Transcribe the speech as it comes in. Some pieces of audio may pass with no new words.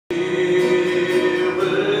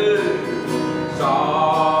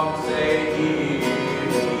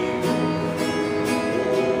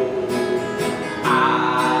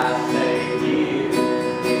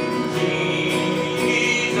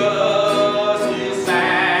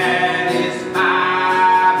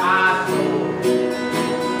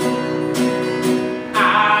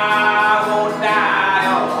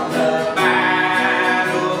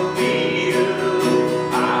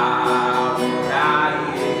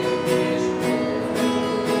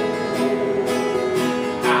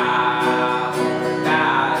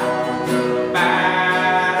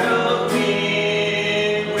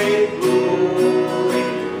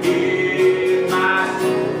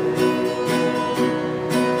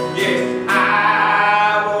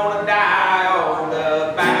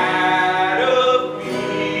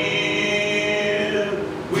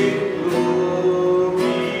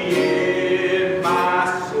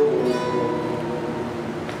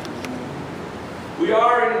We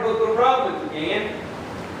are in the book of Romans again.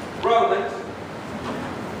 Romans.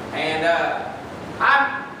 And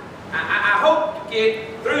I hope to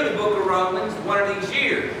get through the book of Romans one of these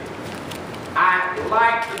years. I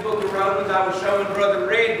like the book of Romans. I was showing Brother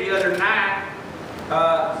Red the other night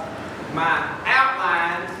my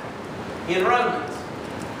outlines in Romans.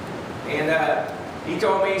 And he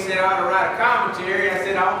told me, he said I ought to write a commentary. I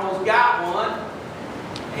said I almost got one.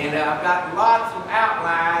 And I've got lots of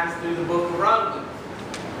outlines through the book of Romans.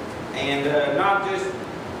 And not just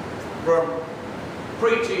from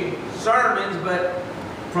preaching sermons, but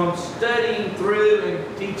from studying through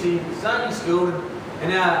and teaching Sunday school.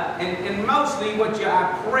 And mostly what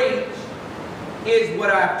I preach is what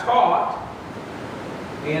I've taught.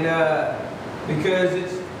 And because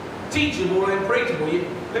it's teachable and preachable.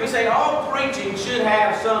 Let me say, all preaching should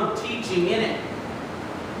have some teaching in it.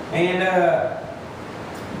 And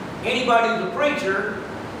anybody who's a preacher,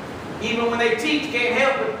 even when they teach, can't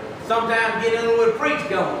help it sometimes get a little bit of preach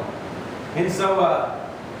going. And so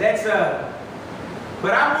that's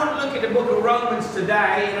but I want to look at the book of Romans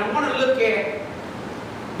today, and I want to look at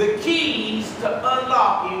the keys to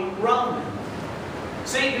unlocking Romans.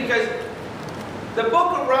 See, because the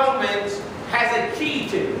book of Romans has a key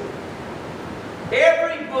to it.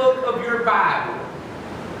 Every book of your Bible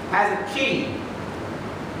has a key.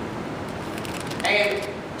 And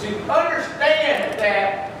to understand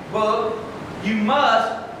that book, you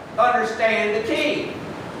must understand the key.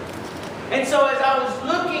 And so as I was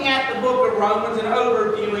looking at the book of Romans and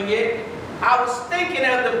overviewing it, I was thinking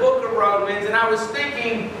of the book of Romans, and I was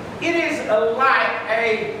thinking it is like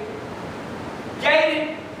a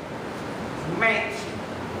gated mansion.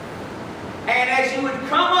 And as you would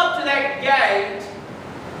come up to that gate,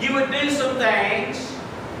 you would do some things,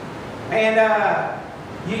 and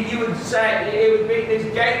you would say, it would be, this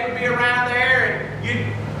gate would be around there, and you'd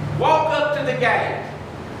walk up to the gate.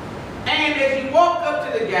 And as you walk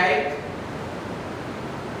up to the gate,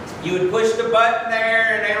 you would push the button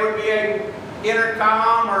there, and there would be an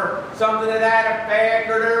intercom or something to that effect,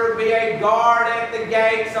 or there would be a guard at the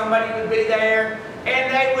gate, somebody would be there,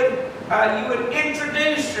 and they would, you would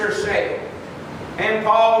introduce yourself. And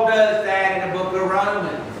Paul does that in the book of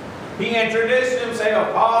Romans. He introduces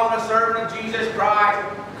himself, Paul, a servant of Jesus Christ,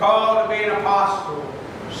 called to be an apostle,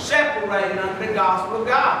 separated unto the gospel of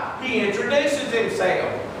God. He introduces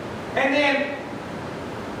himself. And then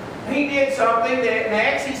he did something that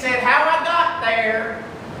next. He said, how I got there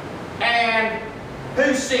and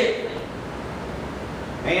who sent me.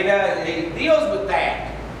 And he deals with that.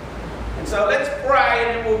 And so let's pray,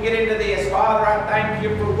 and then we'll get into this. Father, I thank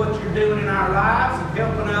you for what you're doing in our lives and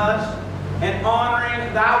helping us and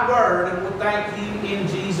honoring thy word. And we'll thank you in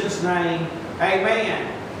Jesus' name.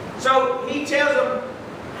 Amen. So he tells them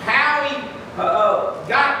how he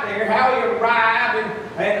got there, how he arrived,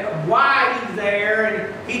 and why he's there.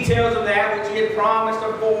 And he tells them that which he had promised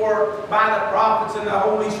before by the prophets and the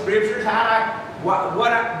Holy Scriptures. What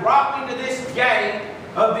brought me to this gate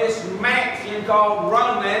of this mansion called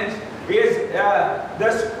Romans is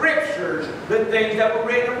the Scriptures, the things that were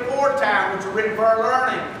written aforetime, which were written for our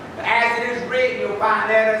learning. As it is written, you'll find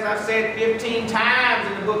that, as I've said 15 times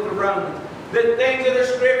in the book of Romans. The things of the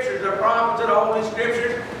Scriptures, the prophets of the Holy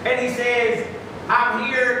Scriptures. And he says, I'm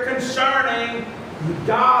here concerning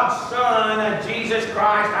God's Son, Jesus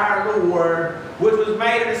Christ our Lord, which was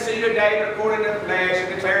made of the seed of David according to the flesh, and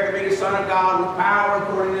declared to be the Son of God with power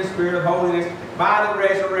according to the Spirit of holiness by the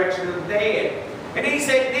resurrection of the dead. And he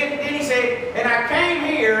said, then he said, and I came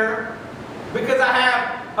here because I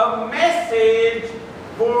have a message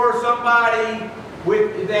for somebody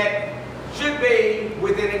that should be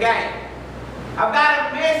within a gate. I've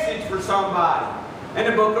got a message for somebody in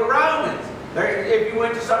the book of Romans. If you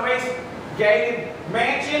went to somebody's gated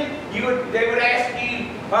mansion, they would ask you,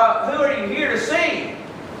 who are you here to see?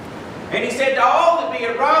 And he said, to all that be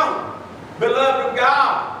at Rome, beloved of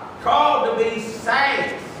God, called to be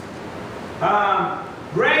saints.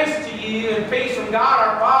 Grace to you and peace from God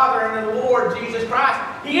our Father and the Lord Jesus Christ.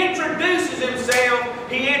 He introduces himself.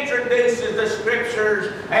 He introduces the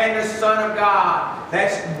Scriptures and the Son of God.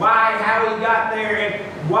 That's how he got there and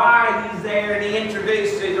why he's there. And he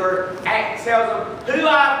introduces or tells them who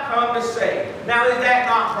I've come to see. Now, is that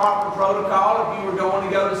not proper protocol? If you were going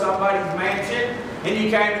to go to somebody's mansion and you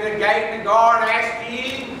came to the gate and the guard asked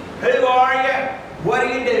you, who are you? What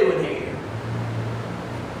are you doing here?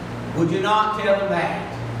 Would you not tell them that?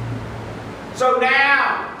 So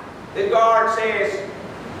now the guard says,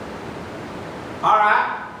 all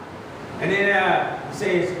right. And then he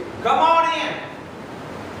says, come on in.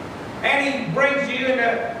 And he brings you in.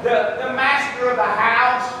 The master of the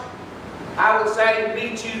house, I would say,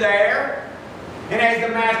 meets you there. And as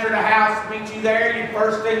the master of the house meets you there, the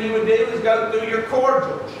first thing you would do is go through your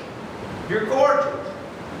cordials. Your cordials.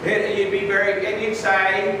 And you'd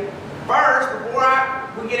say, first, before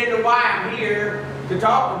we get into why I'm here to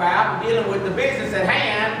talk about dealing with the business at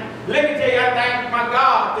hand, let me tell you, I thank my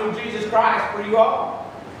God through Jesus Christ for you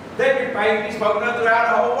all. That your faith be spoken of throughout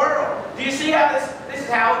the whole world. Do you see how this is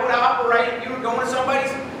how it would operate if you were going to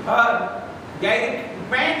somebody's gated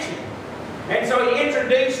mansion? And so he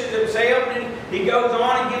introduces himself, and he goes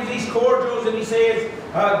on and gives these cordials, and he says,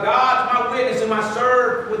 God's my witness, and I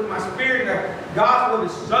serve with my spirit the gospel of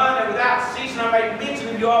His Son, and without ceasing I make mention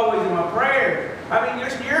of you always in my prayers. I mean,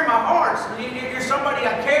 you're in my heart. You're somebody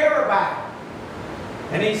I care about.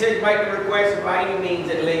 And he says, make a request if by any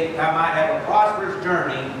means at least I might have a prosperous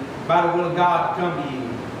journey by the will of God to come to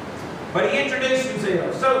you. But he introduced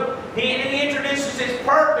himself. So he introduces his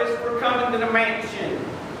purpose for coming to the mansion.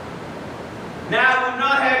 Now, I would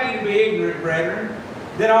not have you to be ignorant, brethren,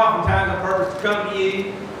 that oftentimes I purpose to come to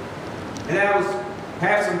you, and that I was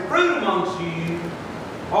have some fruit amongst you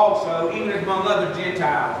also, even as among other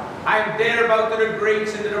Gentiles. I am debtor both to the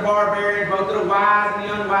Greeks and to the barbarians, both to the wise and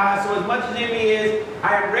the unwise. So as much as in me is,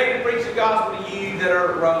 I am ready to preach the gospel to you that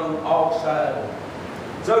are at Rome also.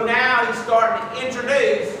 So now he's starting to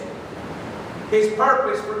introduce his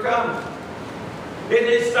purpose for coming. It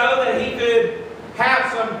is so that he could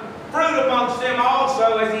have some fruit amongst them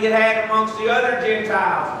also, as he had amongst the other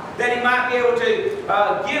Gentiles, that he might be able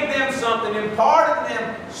to give them something, impart to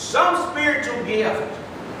them some spiritual gift,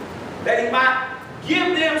 that he might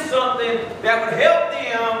give them something that would help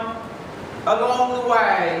them along the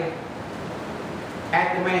way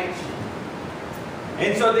at the mansion.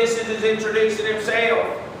 And so this is his introducing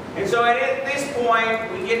himself. And so at this point,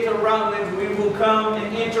 we get to Romans, we will come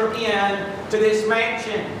and enter in to this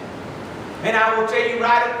mansion. And I will tell you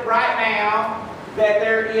right now that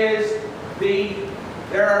there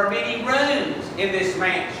are many rooms in this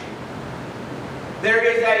mansion. There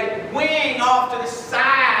is a wing off to the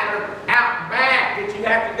side or out back that you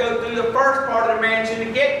have to go through the first part of the mansion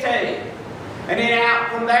to get to. And then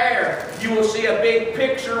out from there, you will see a big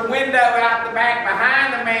picture window out the back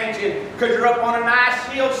behind the mansion, because you're up on a nice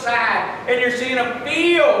hillside and you're seeing a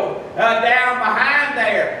field down behind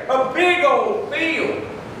there. A big old field.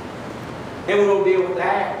 And we'll deal with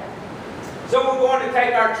that. So we're going to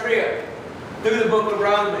take our trip through the book of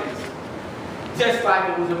Romans. Just like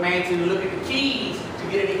it was a mansion, look at the keys to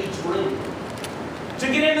get into each room. To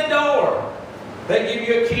get in the door, they give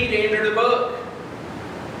you a key to enter the book.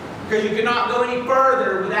 Because you cannot go any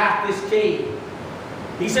further without this key.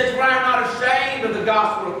 He says, for I am not ashamed of the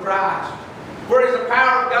gospel of Christ. For it is the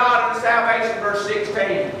power of God unto salvation, verse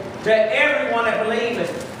 16. To everyone that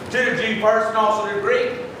believeth, to the Jew first and also to the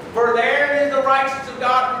Greek. For there is the righteousness of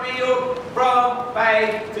God revealed from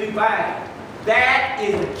faith to faith. That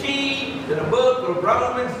is the key to the book of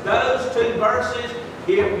Romans, those two verses.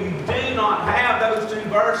 If you do not have those two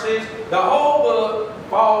verses, the whole book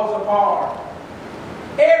falls apart.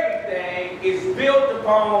 Everything is built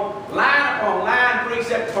upon line,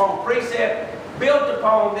 precept upon precept, built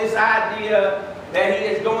upon this idea that he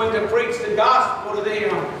is going to preach the gospel to them,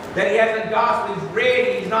 that he has the gospel, he's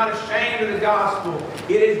ready, he's not ashamed of the gospel.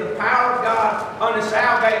 It is the power of God unto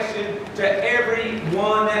salvation to every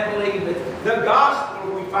one that believeth. The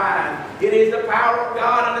gospel we find, it is the power of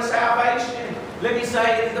God unto salvation. Let me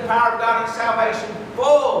say, it is the power of God unto salvation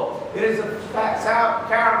full. It is the power of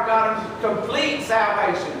God unto complete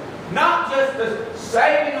salvation. Not just the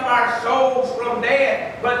saving of our souls from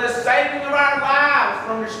death, but the saving of our lives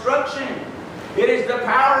from destruction. It is the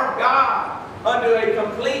power of God unto a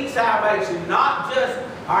complete salvation, not just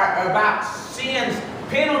about sin's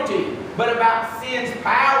penalty, but about sin's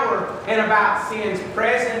power and about sin's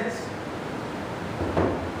presence.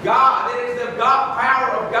 God, it is the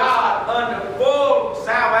power of God unto full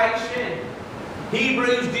salvation.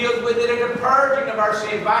 Hebrews deals with it as a purging of our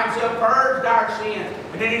sins. By himself purged our sins.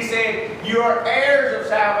 And then he said, you are heirs of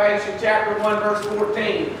salvation, chapter 1, verse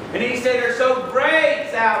 14. And he said, there's so great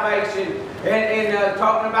salvation. And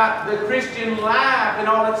talking about the Christian life and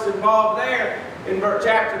all that's involved there in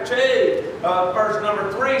chapter 2, verse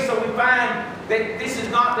number 3. So we find that this is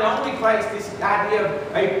not the only place this idea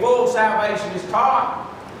of a full salvation is taught.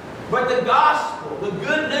 But the gospel, the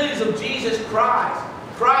good news of Jesus Christ,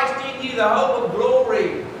 Christ in you, the hope of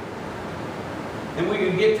glory. And we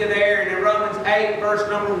can get to there in Romans 8, verse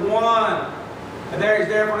number 1. And there is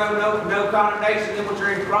therefore no condemnation in which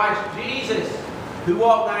are in Christ Jesus, who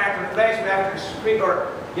walk not after the flesh, but after the spirit,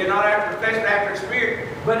 or not after the flesh, but after the spirit.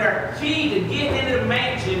 But our key to get into the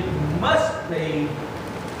mansion must be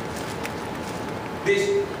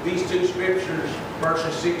these two scriptures,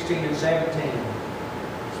 verses 16 and 17.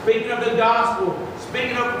 speaking of the gospel,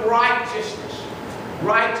 speaking of righteousness.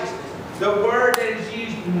 Righteousness. The word that is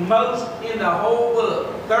used most in the whole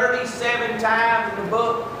book. 37 times in the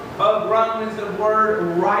book of Romans, the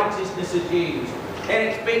word righteousness is used. And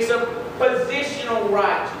it speaks of positional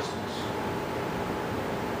righteousness.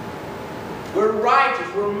 We're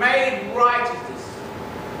righteous. We're made righteousness.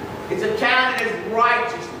 It's accounted as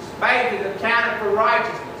righteousness. Faith is accounted for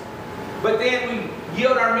righteousness. But then we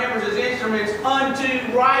yield our members as instruments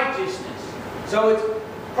unto righteousness. So it's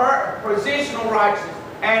positional righteousness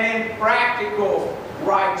and then practical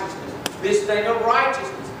righteousness. This thing of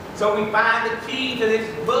righteousness. So we find the key to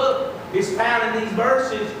this book is found in these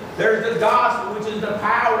verses. There's the gospel, which is the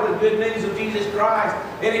power, the good news of Jesus Christ.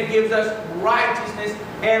 And it gives us righteousness,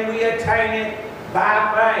 and we attain it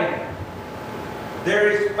by faith.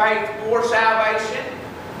 There is faith for salvation,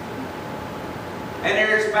 and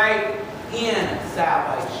there is faith in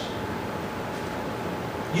salvation.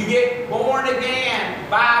 You get born again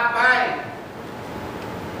by faith,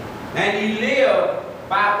 and you live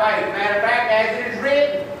by faith. Matter of fact, as it is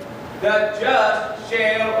written, the just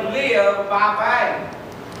shall live by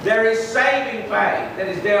faith. There is saving faith that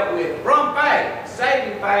is dealt with from faith,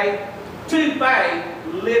 saving faith, to faith,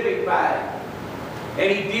 living faith. And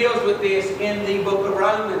he deals with this in the book of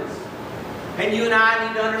Romans. And you and I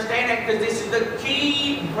need to understand that, because this is the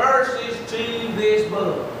key verses to this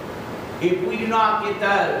book. If we do not get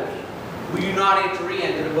those, we do not enter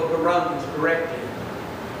into the book of Romans correctly.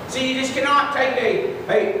 See, you just cannot take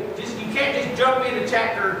you can't just jump into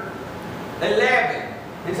chapter 11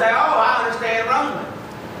 and say, oh, I understand Romans.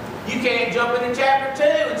 You can't jump into chapter 2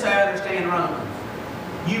 and say, I understand Romans.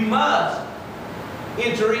 You must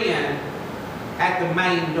enter in at the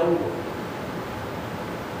main door.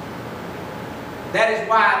 That is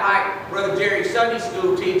why, like Brother Jerry's Sunday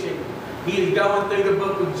school teaching, he is going through the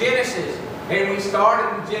book of Genesis. And we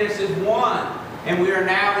started in Genesis 1. And we are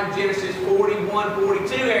now in Genesis 41,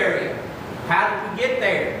 42 area. How did we get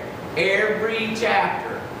there? Every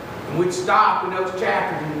chapter. And we'd stop in those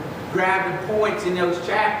chapters and grab the points in those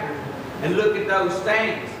chapters and look at those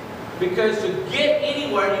things. Because to get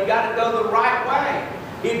anywhere, you've got to go the right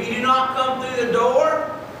way. If you do not come through the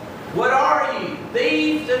door, what are you?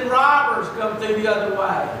 Thieves and robbers come through the other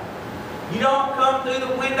way. You don't come through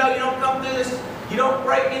the window, you don't come through this, you don't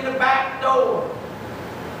break in the back door.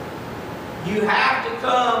 You have to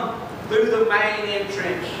come through the main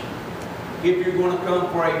entrance if you're going to come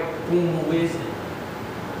for a formal visit.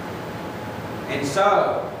 And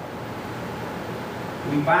so,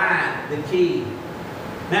 we find the key.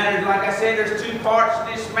 Now, like I said, there's two parts to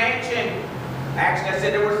this mansion. Actually, I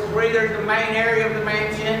said there were three. There's the main area of the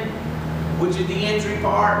mansion, which is the entry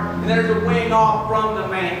part. And there's a wing off from the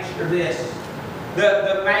mansion, or this.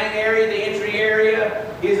 The main area, the entry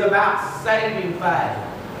area, is about saving faith,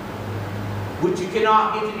 which you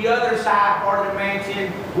cannot get to the other side part of the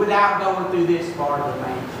mansion without going through this part of the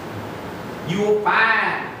mansion. You will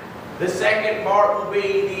find the second part will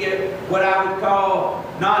be what I would call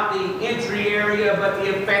not the entry area, but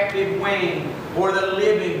the effective wing, or the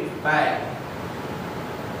living faith.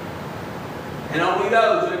 And only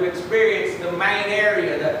those who have experienced the main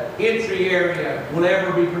area, the entry area, will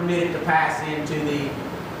ever be permitted to pass into the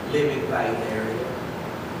living faith area.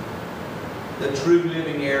 The true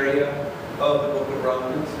living area of the book of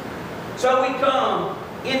Romans. So we come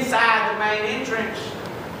inside the main entrance.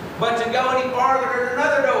 But to go any farther, there's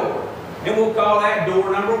another door. And we'll call that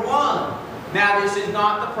door number 1. Now, this is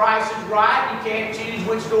not the Price is Right. You can't choose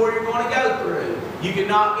which door you're going to go through. You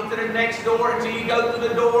cannot get to the next door until you go through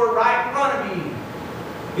the door right in front of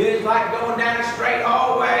you. It is like going down a straight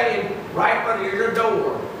hallway and right in front of you, there's a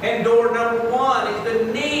door. And door number 1 is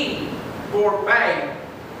the need for faith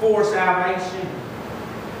for salvation.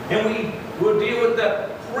 And we will deal with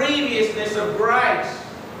the previousness of grace.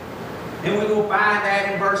 And we will find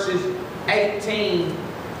that in verses 18.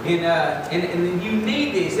 And you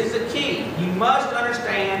need this. It's a key. You must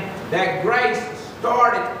understand that grace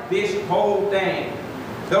started this whole thing.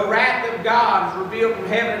 The wrath of God is revealed from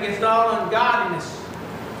heaven against all ungodliness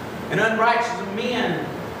and unrighteousness of men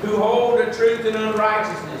who hold the truth in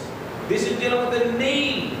unrighteousness. This is dealing with the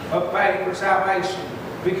need of faith for salvation,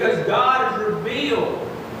 because God has revealed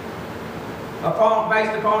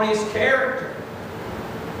based upon His character.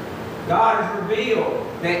 God has revealed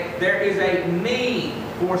that there is a need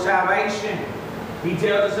for salvation. He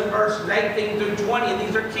tells us in verses 18 through 20, and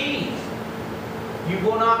these are keys. You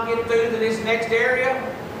will not get through to this next area,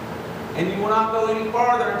 and you will not go any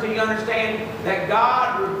farther until you understand that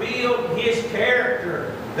God revealed His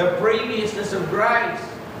character, the previousness of grace.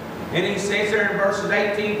 And He says there in verses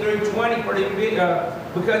 18 through 20,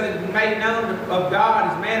 because it is made known of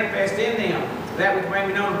God is manifest in them, that which may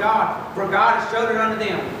be known of God. For God has showed it unto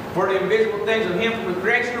them. For the invisible things of him from the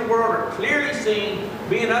creation of the world are clearly seen,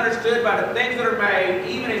 being understood by the things that are made,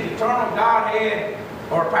 even his eternal Godhead,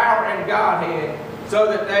 or power and Godhead, so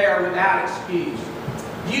that they are without excuse.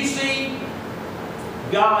 You see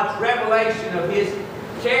God's revelation of his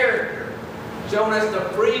character, showing us the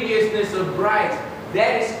previousness of grace.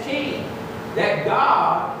 That is key. That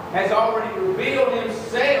God has already revealed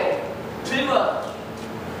himself to us.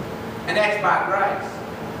 And that's by grace.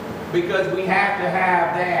 Because we have to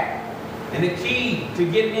have that. And the key to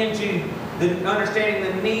getting into the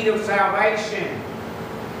understanding the need of salvation,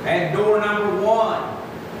 and door number one,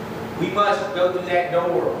 we must go through that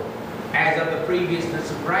door as of the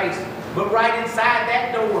previousness of grace. But right inside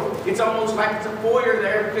that door, it's almost like it's a foyer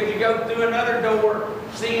there, because you go through another door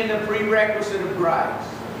seeing the prerequisite of grace.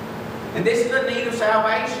 And this is the need of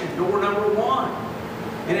salvation, door number one.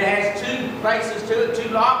 And it has two places to it, two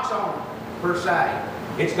locks on it, per se.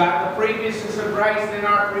 It's got the previousness of grace and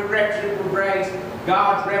our prerequisite of grace,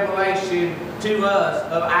 God's revelation to us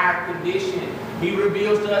of our condition. He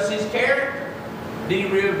reveals to us his character.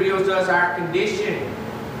 Then he reveals to us our condition.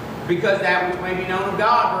 Because that which may be known of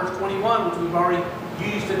God, verse 21, which we've already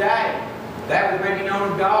used today. That which may be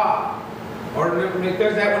known of God. Or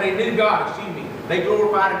because that when they knew God, they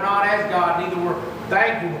glorified him not as God, neither were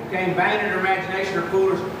thankful, became vain in their imagination, or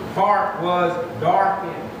foolish heart was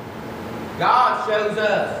darkened. God shows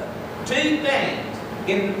us two things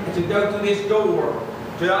to go through this door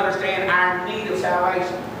to understand our need of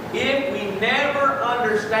salvation. If we never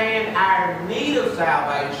understand our need of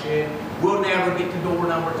salvation, we'll never get to door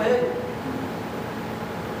number two.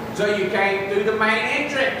 So you came through the main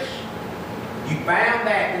entrance. You found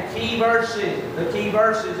that. The key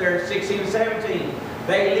verses there, 16 and 17,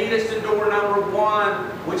 they lead us to door number one,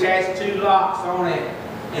 which has two locks on it.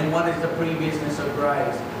 And one is the previousness of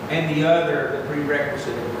grace, and the other, the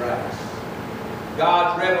prerequisite of grace.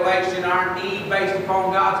 God's revelation of our need based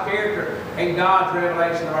upon God's character, and God's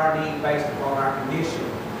revelation of our need based upon our condition.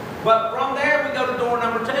 But from there we go to door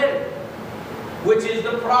number two, which is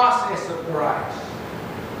the process of grace.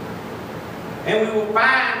 And we will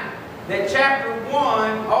find that chapter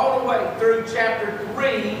 1 all the way through chapter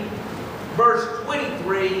 3, verse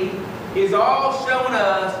 23, is all showing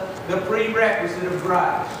us the prerequisite of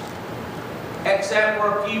grace. Except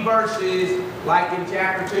for a few verses, like in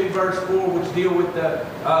chapter 2, verse 4, which deal with the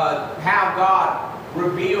how God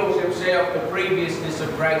reveals himself, the previousness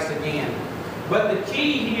of grace again. But the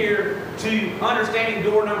key here to understanding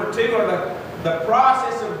door number 2, or the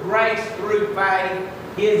process of grace through faith,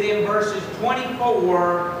 is in verses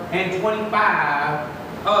 24 and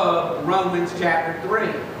 25 of Romans chapter 3.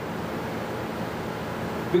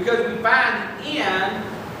 Because we find the end,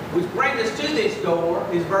 which brings us to this door,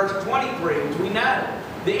 is verse 23, which we know.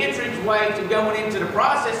 The entranceway to going into the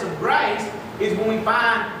process of grace is when we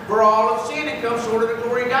find, for all of sin and come short of the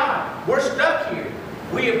glory of God. We're stuck here.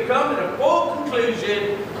 We have come to the full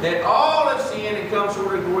conclusion that all of sin and come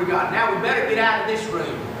short of the glory of God. Now we better get out of this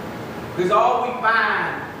room, because all we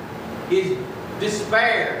find is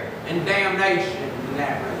despair and damnation in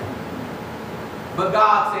that room. But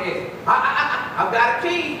God says, I've got a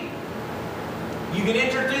key. You can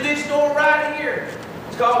enter through this door right here.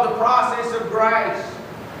 It's called the process of grace.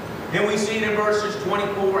 And we see it in verses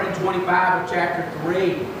 24 and 25 of chapter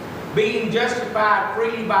 3. Being justified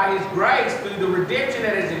freely by his grace through the redemption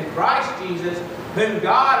that is in Christ Jesus, whom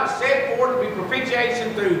God has set forth to be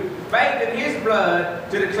propitiation through faith in his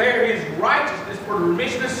blood, to declare his righteousness for the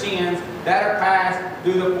remission of sins that are passed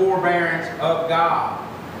through the forbearance of God.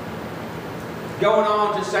 Going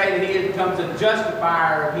on to say that he becomes a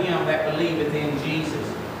justifier of him that believeth in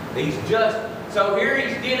Jesus. He's just. So here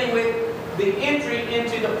he's dealing with the entry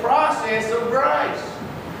into the process of grace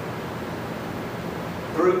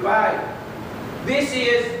through faith. This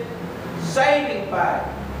is saving faith.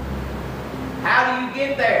 How do you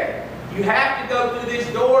get there? You have to go through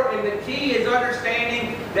this door, and the key is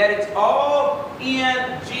understanding that it's all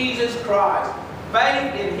in Jesus Christ.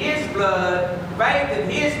 Faith in his blood, faith in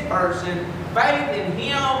his person, faith in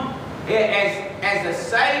him as a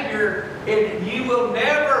Savior, and you will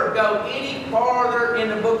never go any farther in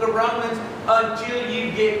the book of Romans until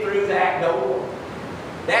you get through that door.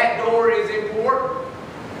 That door is important.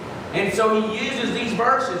 And so he uses these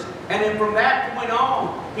verses, and then from that point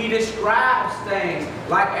on, he describes things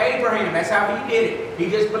like Abraham. That's how he did it. He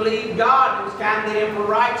just believed God, and it was counted to him for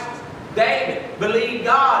righteousness. David believed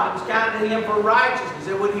God, and it was counted to him for righteousness,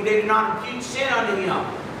 and when he did not impute sin unto him.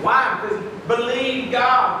 Why? Because he believed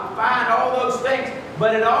God. We find all those things,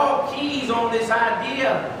 but it all keys on this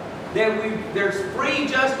idea that there's free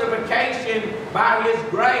justification by His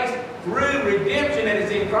grace through redemption that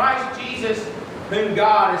is in Christ Jesus, whom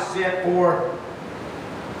God has sent forth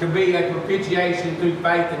to be a propitiation through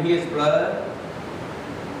faith in His blood.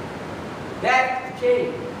 That's the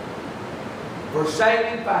key for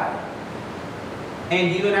saving faith.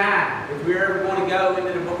 And you and I, if we're ever going to go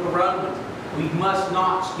into the book of Romans, we must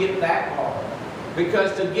not skip that part.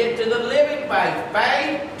 Because to get to the living faith,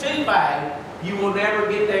 faith to faith, you will never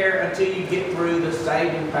get there until you get through the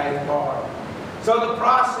saving faith part. So the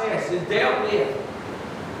process is dealt with.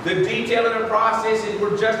 The detail of the process is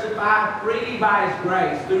we're justified freely by His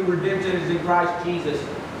grace through redemption is in Christ Jesus.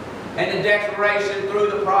 And the declaration through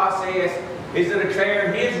the process is to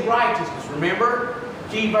declare His righteousness. Remember,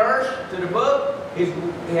 key verse to the book, it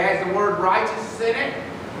has the word righteousness in it.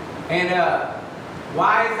 And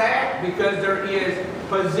why is that? Because there is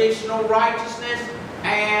positional righteousness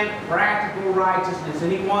and practical righteousness.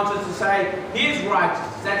 And He wants us to say His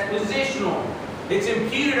righteousness. That's positional. It's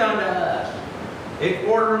imputed unto us. It's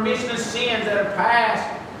for the remission of sins that are passed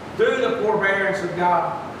through the forbearance of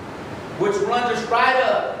God, which runs us right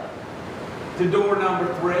up to door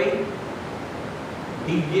number 3.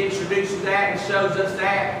 He introduces that and shows us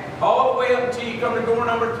that all the way up until you come to door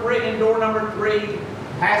number 3. And door number 3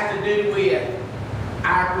 has to do with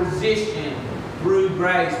our position through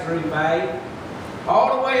grace, through faith,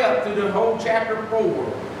 all the way up through the whole chapter 4.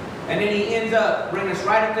 And then he ends up bringing us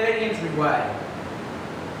right up to that entryway.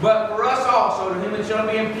 But for us also, to Him it shall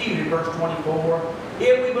be imputed, verse 24,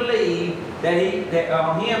 if we believe that Him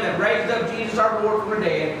that raised up Jesus our Lord from the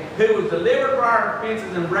dead, who was delivered for our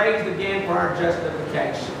offenses and raised again for our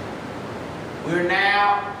justification. We are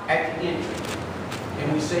now at the entry.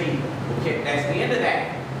 And we see, okay, that's the end of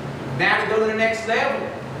that. Now to go to the next level,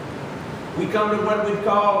 we come to what we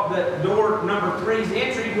call the door number 3's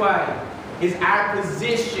entryway, is our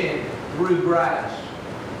position through grace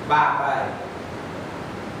by faith.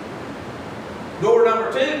 Door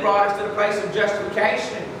number 2 brought us to the place of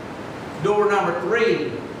justification. Door number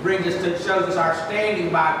 3 brings us to, shows us our standing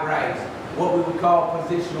by grace, what we would call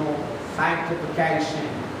positional sanctification.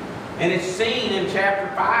 And it's seen in chapter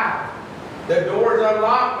 5. The door is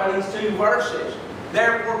unlocked by these 2 verses.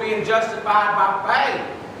 Therefore, being justified by faith,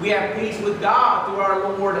 we have peace with God through our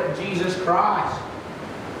Lord Jesus Christ,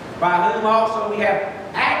 by whom also we have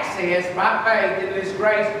access by faith into this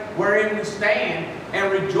grace wherein we stand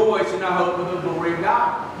and rejoice in the hope of the glory of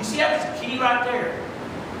God. You see, that's the key right there.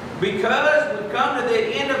 Because we've come to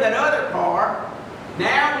the end of that other part,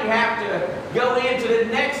 now we have to go into the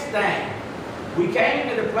next thing. We came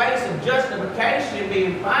to the place of justification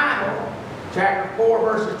being final, chapter 4,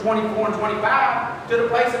 verses 24 and 25, to the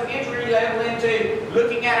place of entry level into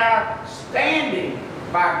looking at our standing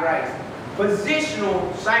by grace.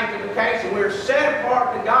 Positional sanctification. We're set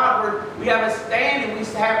apart to God where we have a standing, we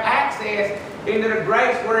have access into the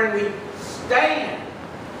grace wherein we stand.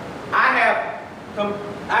 I have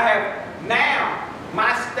now,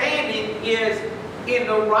 my standing is in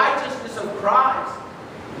the righteousness of Christ.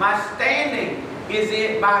 My standing is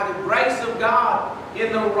by the grace of God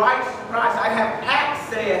in the righteousness of Christ. I have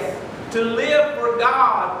access to live for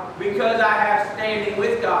God because I have standing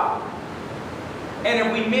with God. And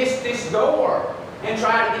if we miss this door and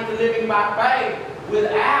try to get to living by faith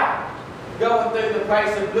without going through the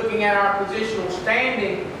place of looking at our positional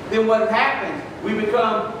standing, then what happens? We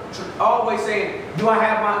become always saying, am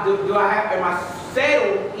I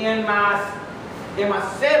settled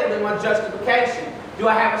in my justification? Do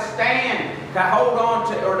I have a stand to hold on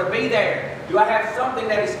to or to be there? Do I have something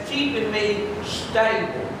that is keeping me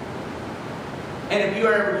stable? And if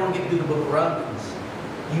you're ever going to get through the book of Romans,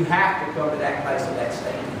 you have to come to that place of that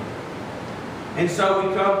standing. And so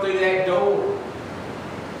we come through that door.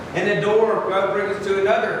 And the door brings us to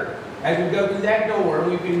another. As we go through that door,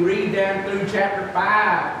 we can read down through chapter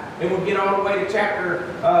 5. And we'll get all the way to chapter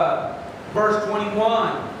verse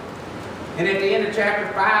 21. And at the end of chapter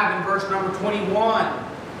 5 and verse number 21,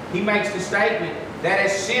 he makes the statement that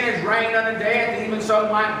as sinners reigned unto death, even so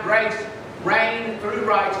might grace reign through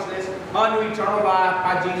righteousness unto eternal life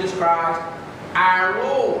by Jesus Christ our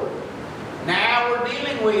Lord. Now we're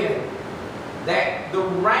dealing with that the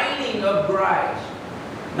reigning of grace.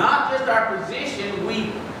 Not just our position,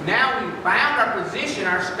 we found our position,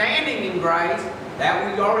 our standing in grace, that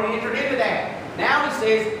we've already entered into that. Now he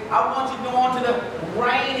says, I want you to go on to the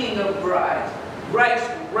reigning of grace. Grace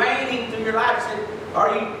reigning through your life.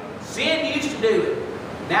 Sin used to do it.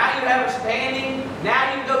 Now you have a standing.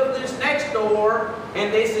 Now you go to this next door,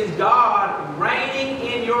 and this is God reigning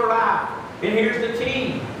in your life. And here's the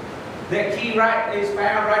key. That key is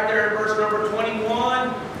found right there in verse number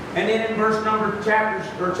 21. And then in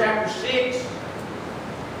chapter 6.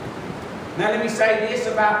 Now let me say this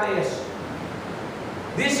about this.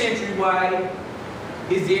 This entryway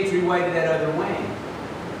is the entryway to that other wing.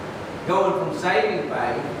 Going from saving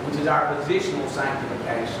faith, which is our positional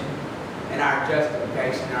sanctification, and our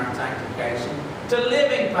justification and our sanctification, to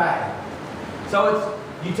living faith. So it's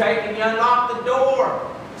you take and you unlock the door,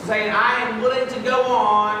 saying, I am willing to go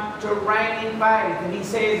on to reign in faith. And he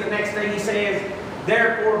says, the next thing he says,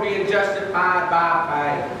 therefore being justified by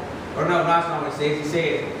faith. Or no, that's not what he says. He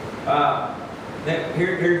says,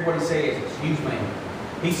 here's what he says, excuse me.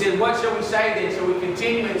 He said, what shall we say then? Shall we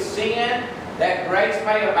continue in sin that grace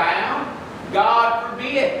may abound? God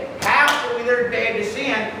forbid. How shall we that are dead to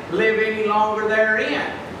sin live any longer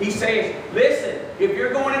therein? He says, listen, if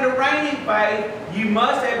you're going into reigning faith, you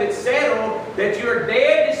must have it settled that you're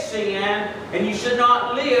dead to sin and you should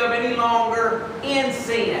not live any longer in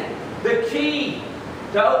sin. The key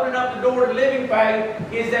to opening up the door to living faith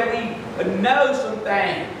is that we know some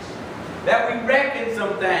things, that we reckon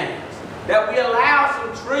some things, that we allow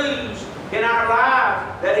some truths in our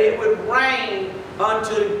lives that it would reign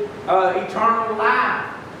unto eternal life.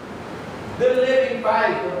 The living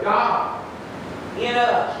faith of God in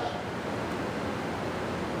us.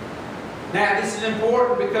 Now this is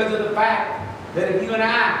important because of the fact that if you and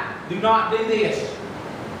I do not do this,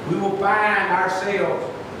 we will find ourselves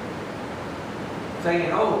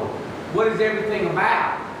saying, oh, what is everything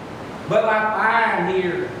about? But I find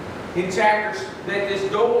here in chapters that this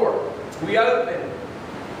door we open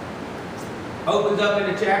opens up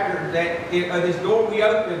in the chapter that this door we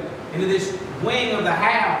open into this wing of the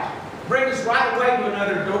house brings us right away to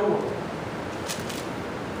another door.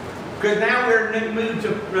 Because now we're moved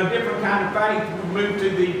to a different kind of faith. We move to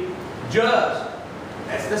the just.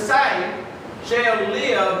 That's the same. Shall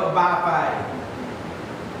live by faith.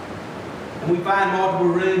 And we find multiple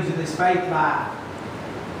rooms in this faith life.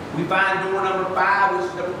 We find door number 5, which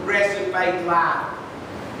is the progressive faith life.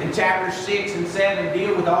 And chapters 6 and 7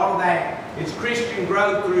 deal with all of that. It's Christian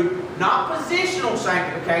growth through not positional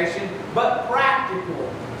sanctification, but practical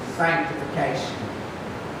sanctification.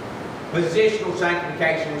 Positional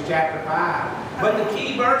sanctification was chapter 5. But the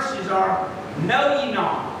key verses are, know ye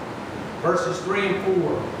not, verses 3 and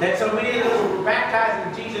 4. That so many of us were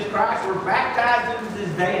baptized in Jesus Christ, were baptized into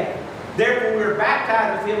His death. Therefore we are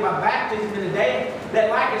baptized with Him by baptism in the death, that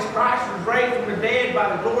like as Christ was raised from the dead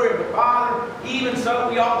by the glory of the Father, even so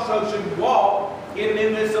we also should walk in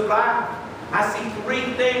newness of life. I see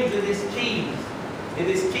 3 things in this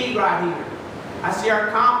key right here. I see our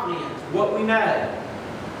confidence, what we know.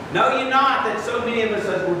 Know ye not that so many of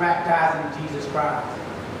us were baptized in Jesus Christ?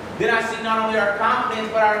 Then I see not only our confidence,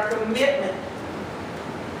 but our commitment.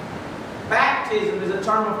 Baptism is a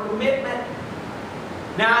term of commitment.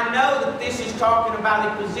 Now I know that this is talking about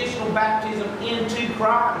a positional baptism into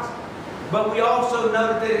Christ. But we also know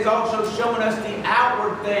that it is also showing us the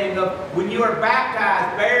outward thing of when you are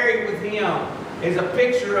baptized, buried with Him, is a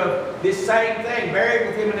picture of this same thing. Buried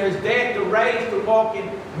with Him in His death, to raise, to walk in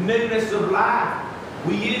newness of life.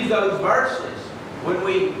 We use those verses when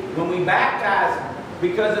we baptize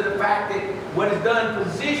because of the fact that what is done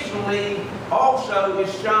positionally also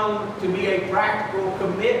is shown to be a practical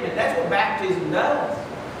commitment. That's what baptism does.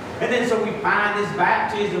 And then so we find this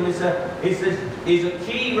baptism is a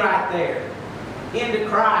key right there into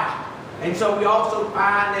Christ. And so we also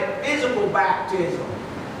find that physical baptism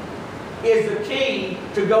is the key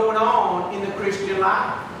to going on in the Christian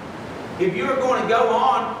life. If you're going to go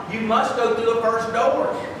on, you must go through the first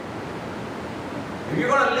doors. If you're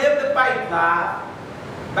going to live the faith life,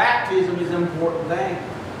 baptism is an important thing.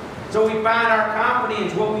 So we find our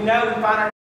confidence, what we know, we find our